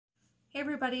Hey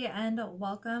everybody and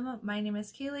welcome. My name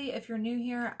is Kaylee. If you're new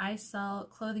here, I sell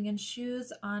clothing and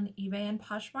shoes on eBay and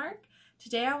Poshmark.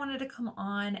 Today I wanted to come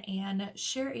on and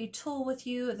share a tool with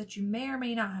you that you may or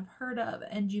may not have heard of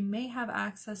and you may have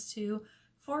access to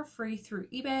for free through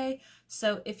eBay.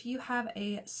 So if you have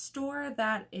a store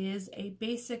that is a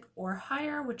basic or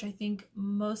higher, which I think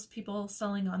most people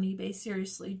selling on eBay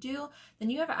seriously do, then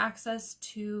you have access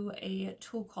to a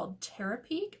tool called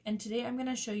Terapeak. And today I'm going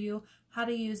to show you how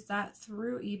to use that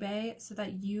through eBay so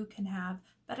that you can have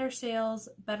better sales,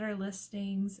 better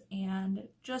listings, and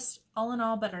just all in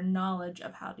all better knowledge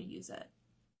of how to use it.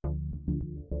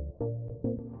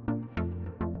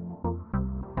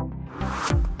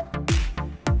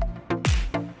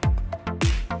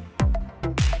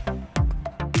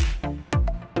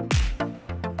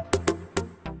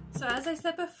 So as I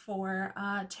said before,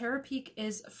 Terapeak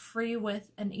is free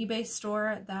with an eBay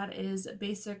store that is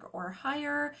basic or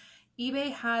higher.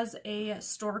 eBay has a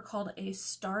store called a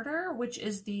starter, which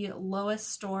is the lowest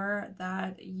store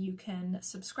that you can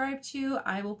subscribe to.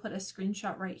 I will put a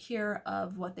screenshot right here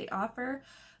of what they offer,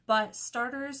 but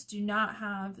starters do not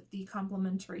have the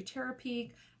complimentary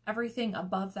Terapeak. Everything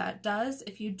above that does.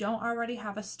 If you don't already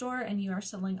have a store and you are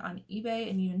selling on eBay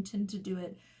and you intend to do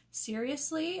it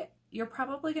seriously, you're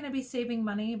probably going to be saving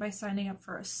money by signing up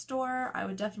for a store. I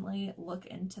would definitely look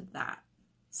into that.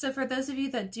 So for those of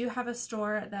you that do have a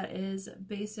store that is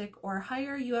basic or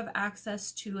higher, you have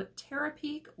access to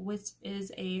Terapeak, which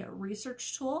is a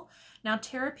research tool. Now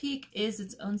Terapeak is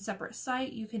its own separate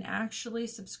site. You can actually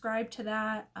subscribe to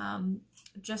that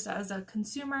just as a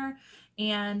consumer,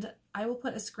 and I will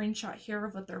put a screenshot here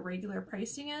of what their regular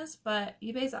pricing is, but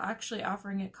eBay's actually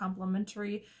offering it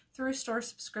complimentary through store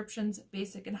subscriptions,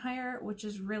 basic and higher, which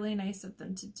is really nice of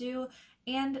them to do.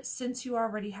 And since you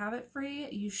already have it free,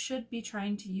 you should be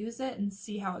trying to use it and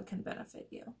see how it can benefit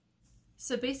you.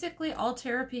 So basically all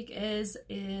Terapeak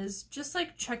is just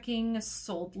like checking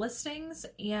sold listings,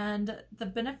 and the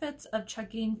benefits of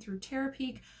checking through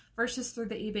Terapeak versus through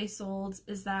the eBay solds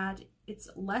is that it's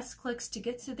less clicks to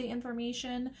get to the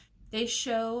information. They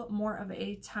show more of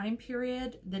a time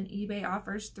period than eBay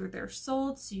offers through their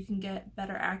sold, so you can get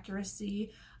better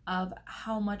accuracy of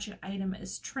how much an item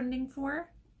is trending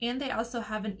for. And they also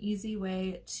have an easy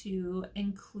way to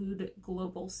include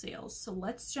global sales. So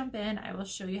let's jump in. I will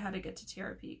show you how to get to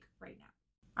Terapeak right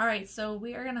now. All right, so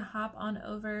we are gonna hop on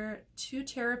over to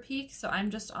Terapeak. So I'm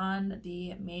just on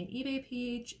the main eBay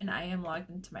page and I am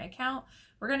logged into my account.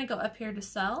 We're gonna go up here to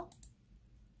sell.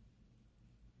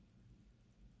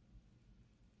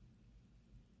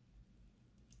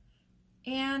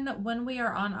 And when we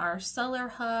are on our seller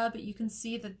hub, you can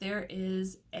see that there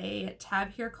is a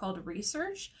tab here called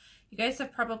research. You guys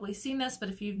have probably seen this, but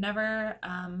if you've never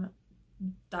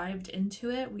dived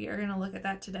into it, we are going to look at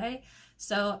that today.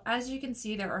 So as you can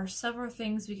see, there are several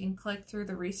things we can click through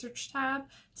the research tab.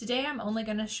 Today, I'm only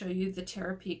going to show you the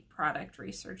Terapeak product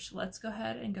research. So let's go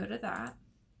ahead and go to that.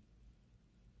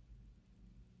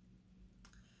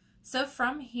 So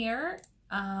from here,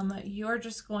 you're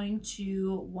just going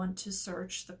to want to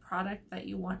search the product that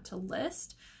you want to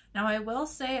list. Now I will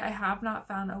say I have not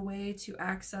found a way to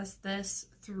access this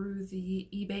through the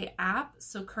eBay app.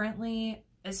 So currently,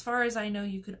 as far as I know,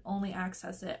 you can only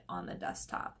access it on the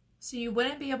desktop. So you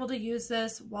wouldn't be able to use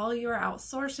this while you're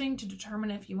outsourcing to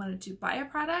determine if you wanted to buy a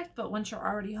product, but once you're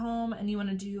already home and you want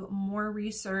to do more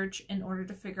research in order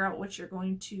to figure out what you're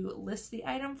going to list the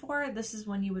item for, this is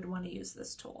when you would want to use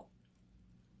this tool.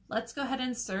 Let's go ahead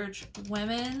and search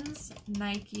women's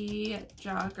Nike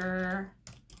jogger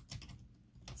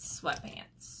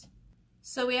sweatpants.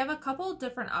 So we have a couple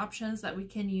different options that we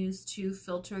can use to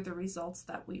filter the results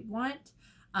that we want.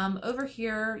 Over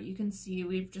here, you can see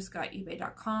we've just got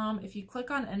ebay.com. If you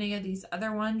click on any of these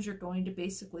other ones, you're going to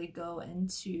basically go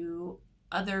into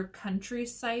other country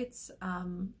sites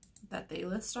that they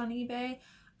list on eBay.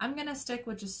 I'm going to stick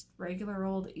with just regular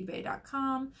old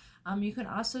ebay.com. You can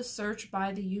also search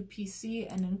by the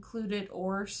UPC and include it,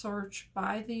 or search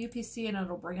by the UPC and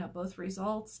it'll bring up both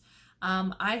results.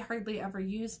 I hardly ever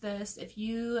use this. If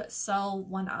you sell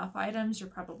one-off items, you're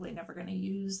probably never going to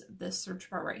use this search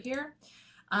bar right here.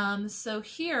 So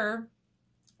here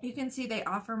you can see they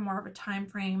offer more of a time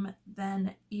frame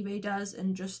than eBay does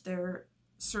in just their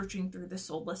searching through the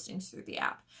sold listings through the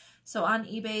app. So on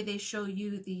eBay, they show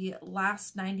you the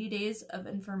last 90 days of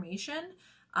information.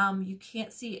 You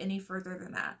can't see any further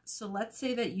than that. So let's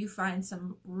say that you find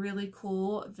some really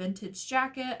cool vintage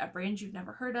jacket, a brand you've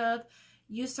never heard of.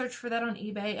 You search for that on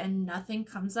eBay and nothing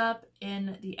comes up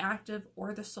in the active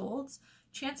or the solds.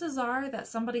 chances are that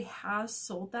somebody has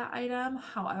sold that item.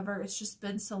 However, it's just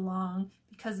been so long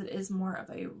because it is more of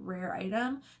a rare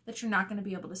item that you're not going to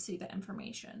be able to see the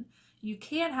information. You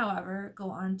can, however, go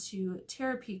on to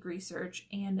Terapeak research,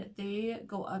 and they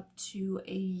go up to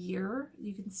a year.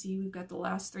 You can see we've got the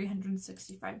last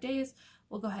 365 days.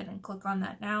 We'll go ahead and click on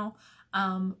that now.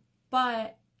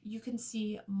 But you can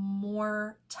see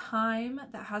more time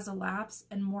that has elapsed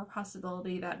and more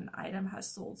possibility that an item has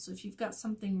sold. So if you've got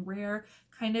something rare,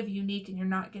 kind of unique, and you're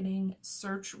not getting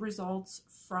search results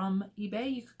from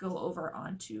eBay, you could go over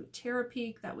onto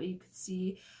Terapeak. That way you could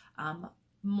see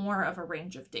more of a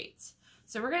range of dates.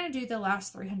 So we're going to do the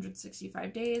last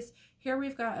 365 days. Here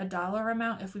we've got a dollar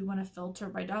amount if we want to filter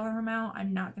by dollar amount.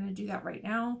 I'm not going to do that right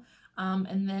now.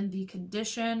 And then the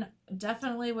condition,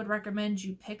 definitely would recommend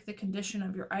you pick the condition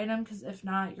of your item, because if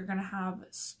not, you're going to have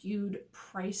skewed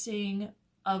pricing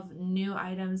of new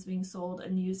items being sold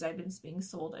and used items being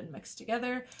sold and mixed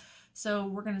together. So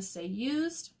we're going to say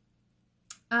used.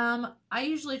 I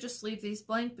usually just leave these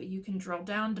blank, but you can drill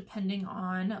down depending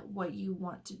on what you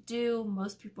want to do.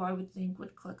 Most people, I would think,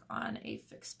 would click on a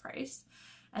fixed price.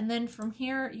 And then from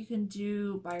here, you can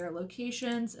do buyer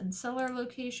locations and seller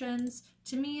locations.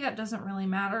 To me, that doesn't really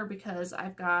matter because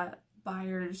I've got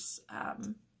buyers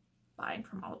buying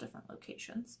from all different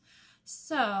locations.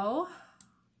 So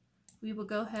we will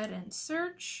go ahead and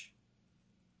search.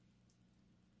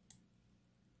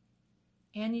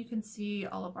 And you can see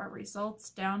all of our results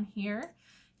down here.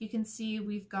 You can see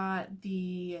we've got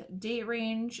the date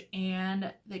range,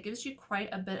 and that gives you quite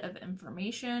a bit of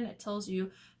information. It tells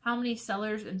you how many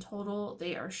sellers in total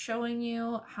they are showing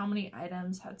you, how many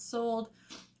items had sold,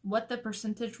 what the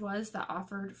percentage was that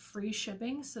offered free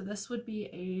shipping. So this would be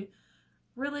a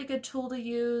really good tool to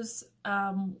use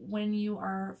when you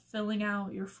are filling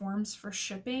out your forms for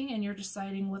shipping and you're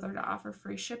deciding whether to offer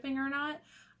free shipping or not.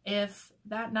 If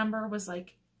that number was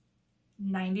like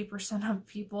 90% of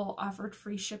people offered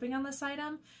free shipping on this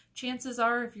item, chances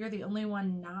are if you're the only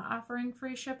one not offering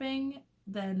free shipping,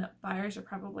 then buyers are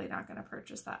probably not going to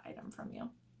purchase that item from you.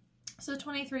 So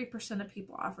 23% of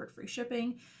people offered free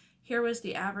shipping. Here was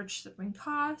the average shipping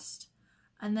cost,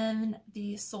 and then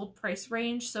the sold price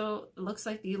range. So it looks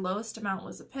like the lowest amount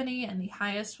was a penny and the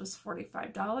highest was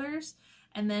 $45.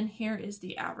 And then here is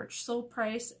the average sold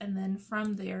price. And then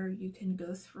from there, you can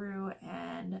go through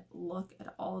and look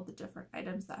at all of the different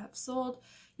items that have sold.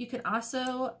 You can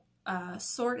also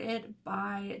sort it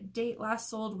by date last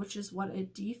sold, which is what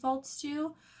it defaults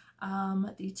to,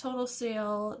 the total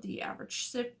sale, the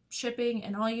average shipping,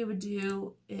 and all you would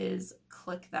do is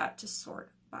click that to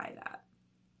sort by that.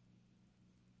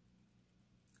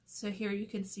 So here you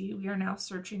can see we are now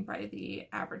searching by the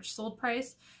average sold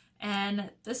price. And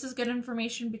this is good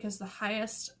information because the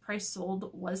highest price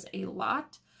sold was a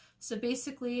lot. So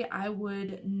basically, I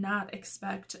would not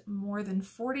expect more than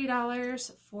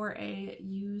 $40 for a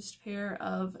used pair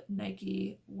of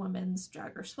Nike women's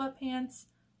jogger sweatpants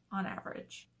on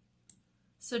average.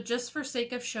 So just for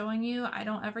sake of showing you, I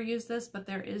don't ever use this, but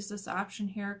there is this option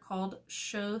here called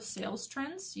Show Sales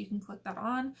Trends. So you can click that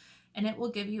on and it will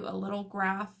give you a little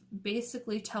graph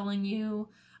basically telling you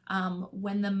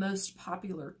when the most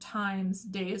popular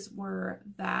days were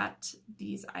that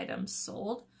these items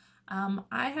sold.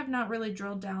 I have not really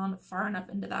drilled down far enough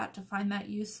into that to find that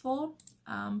useful,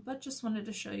 but just wanted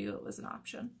to show you it was an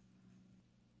option.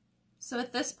 So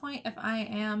at this point, if I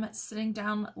am sitting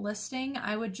down listing,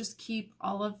 I would just keep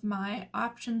all of my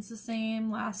options the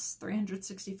same, last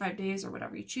 365 days or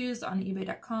whatever you choose on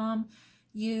ebay.com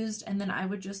used, and then I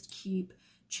would just keep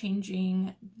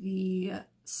changing the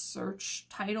search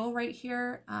title right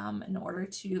here in order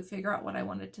to figure out what I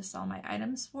wanted to sell my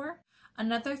items for.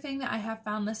 Another thing that I have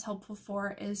found this helpful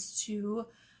for is to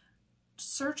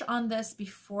search on this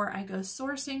before I go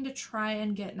sourcing to try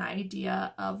and get an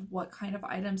idea of what kind of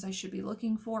items I should be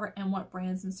looking for and what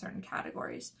brands in certain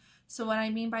categories. So what I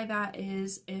mean by that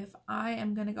is if I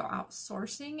am going to go out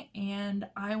sourcing and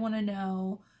I want to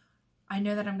know, I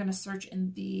know that I'm going to search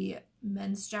in the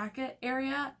men's jacket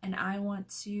area and I want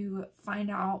to find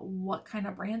out what kind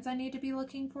of brands I need to be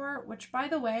looking for, which by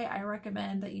the way, I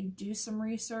recommend that you do some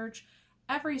research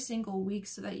every single week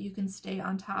so that you can stay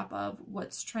on top of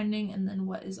what's trending and then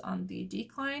what is on the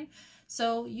decline.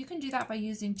 So you can do that by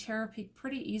using Terapeak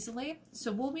pretty easily.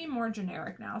 So we'll be more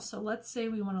generic now. So let's say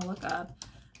we want to look up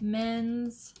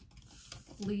men's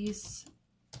fleece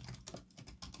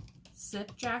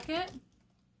zip jacket.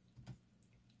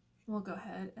 We'll go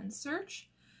ahead and search.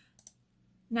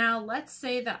 Now let's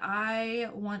say that I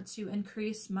want to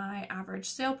increase my average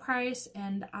sale price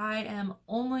and I am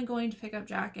only going to pick up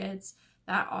jackets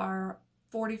that are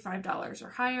 $45 or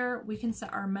higher. We can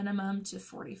set our minimum to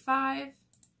 $45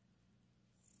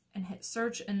 and hit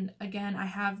search. And again, I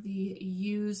have the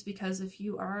used because if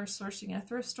you are sourcing a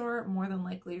thrift store, more than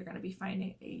likely you're going to be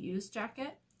finding a used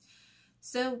jacket.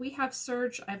 So we have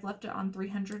search. I've left it on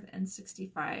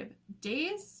 365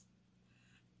 days.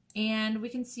 And we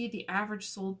can see the average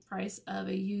sold price of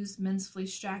a used men's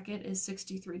fleece jacket is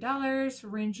 $63,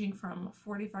 ranging from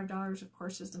 $45, of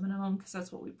course, is the minimum because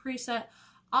that's what we preset,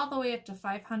 all the way up to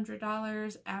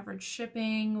 $500. Average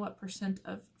shipping, what percent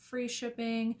of free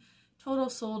shipping, total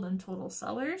sold, and total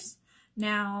sellers.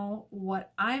 Now,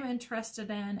 what I'm interested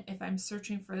in, if I'm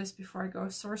searching for this before I go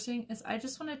sourcing, is I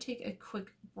just want to take a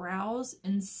quick browse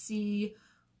and see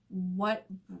what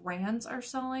brands are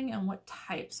selling and what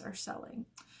types are selling.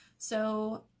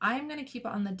 So I'm going to keep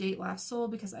it on the date last sold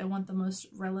because I want the most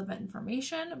relevant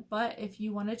information. But if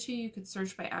you wanted to, you could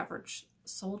search by average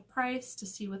sold price to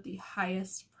see what the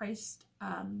highest priced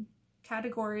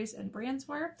categories and brands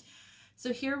were.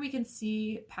 So here we can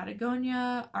see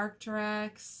Patagonia,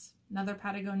 Arc'teryx, another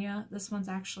Patagonia. This one's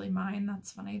actually mine.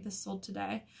 That's funny. This sold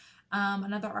today.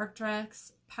 Another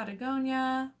Arc'teryx,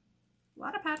 Patagonia. A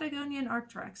lot of Patagonia and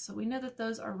Arc'teryx. So we know that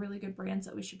those are really good brands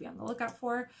that we should be on the lookout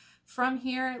for. From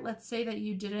here, let's say that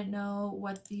you didn't know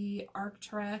what the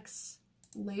Arc'teryx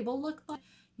label looked like.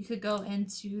 You could go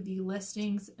into the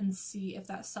listings and see if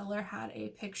that seller had a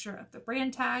picture of the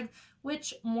brand tag,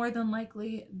 which more than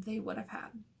likely they would have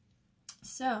had.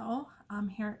 So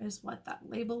here is what that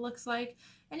label looks like,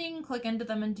 and you can click into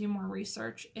them and do more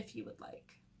research if you would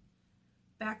like.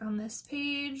 Back on this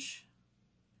page,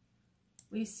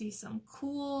 we see some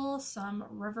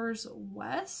Rivers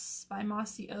West by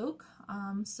Mossy Oak.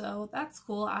 So that's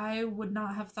cool. I would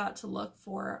not have thought to look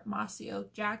for Mossy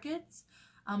Oak jackets.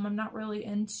 I'm not really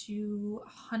into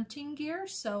hunting gear,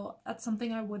 so that's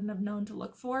something I wouldn't have known to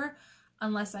look for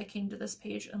unless I came to this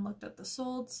page and looked at the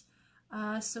solds.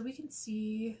 So we can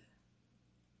see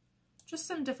just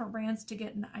some different brands to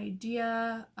get an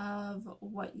idea of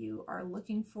what you are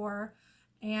looking for.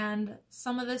 And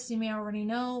some of this you may already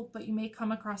know, but you may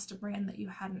come across a brand that you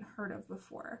hadn't heard of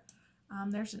before.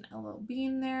 There's an LL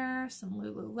Bean there, some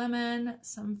Lululemon,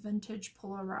 some vintage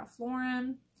Polo Ralph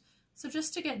Lauren. So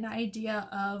just to get an idea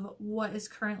of what is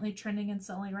currently trending and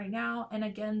selling right now. And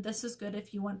again, this is good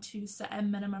if you want to set a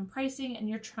minimum pricing and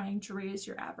you're trying to raise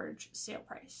your average sale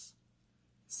price.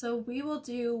 So we will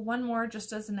do one more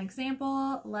just as an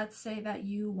example. Let's say that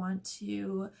you want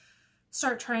to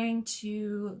start trying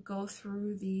to go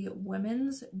through the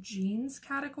women's jeans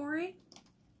category.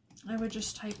 I would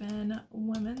just type in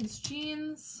women's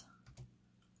jeans,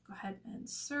 go ahead and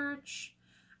search.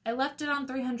 I left it on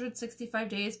 365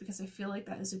 days because I feel like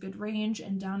that is a good range,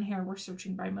 and down here we're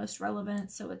searching by most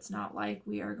relevant, so it's not like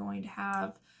we are going to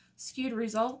have skewed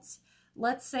results.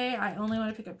 Let's say I only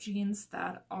want to pick up jeans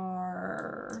that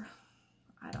are,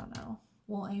 I don't know,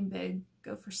 we'll aim big,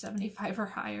 go for 75 or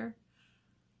higher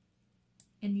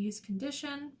in used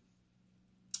condition.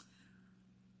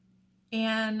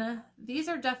 And these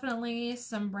are definitely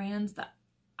some brands that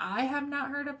I have not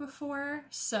heard of before.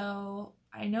 So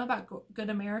I know about Good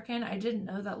American. I didn't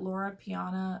know that Laura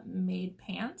Piana made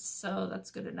pants, so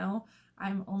that's good to know.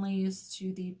 I'm only used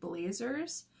to the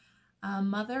blazers.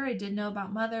 Mother, I did know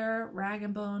about Mother.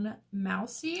 Rag & Bone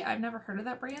Mousy, I've never heard of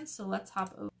that brand, so let's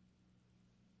hop over.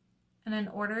 And in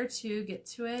order to get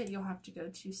to it, you'll have to go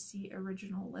to see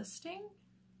original listing.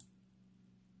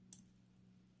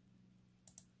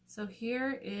 So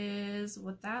here is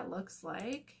what that looks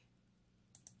like.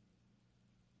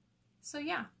 So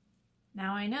yeah,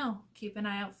 now I know. Keep an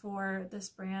eye out for this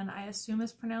brand. I assume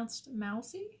is pronounced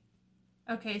Mousy.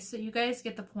 Okay, so you guys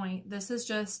get the point. This is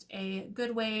just a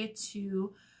good way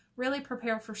to really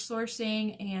prepare for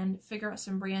sourcing and figure out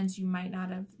some brands you might not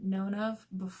have known of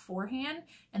beforehand.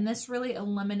 And this really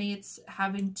eliminates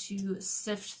having to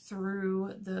sift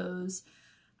through those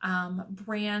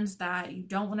brands that you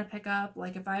don't want to pick up.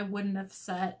 Like if I wouldn't have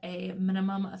set a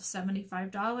minimum of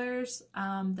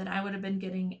 $75, then I would have been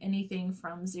getting anything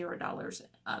from $0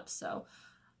 up. So,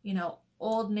 you know,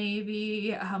 Old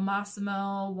Navy,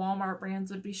 Massimo, Walmart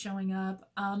brands would be showing up.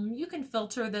 You can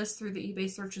filter this through the eBay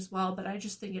search as well, but I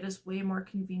just think it is way more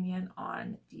convenient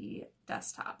on the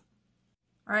desktop.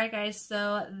 All right, guys,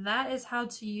 so that is how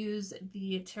to use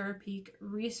the Terapeak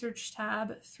research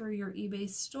tab through your eBay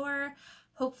store.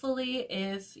 Hopefully,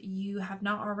 if you have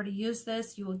not already used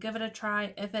this, you will give it a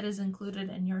try if it is included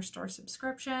in your store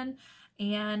subscription.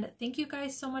 And thank you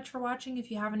guys so much for watching. If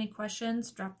you have any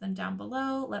questions, drop them down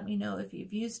below. Let me know if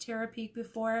you've used Terapeak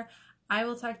before. I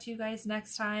will talk to you guys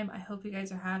next time. I hope you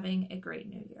guys are having a great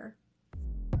new year.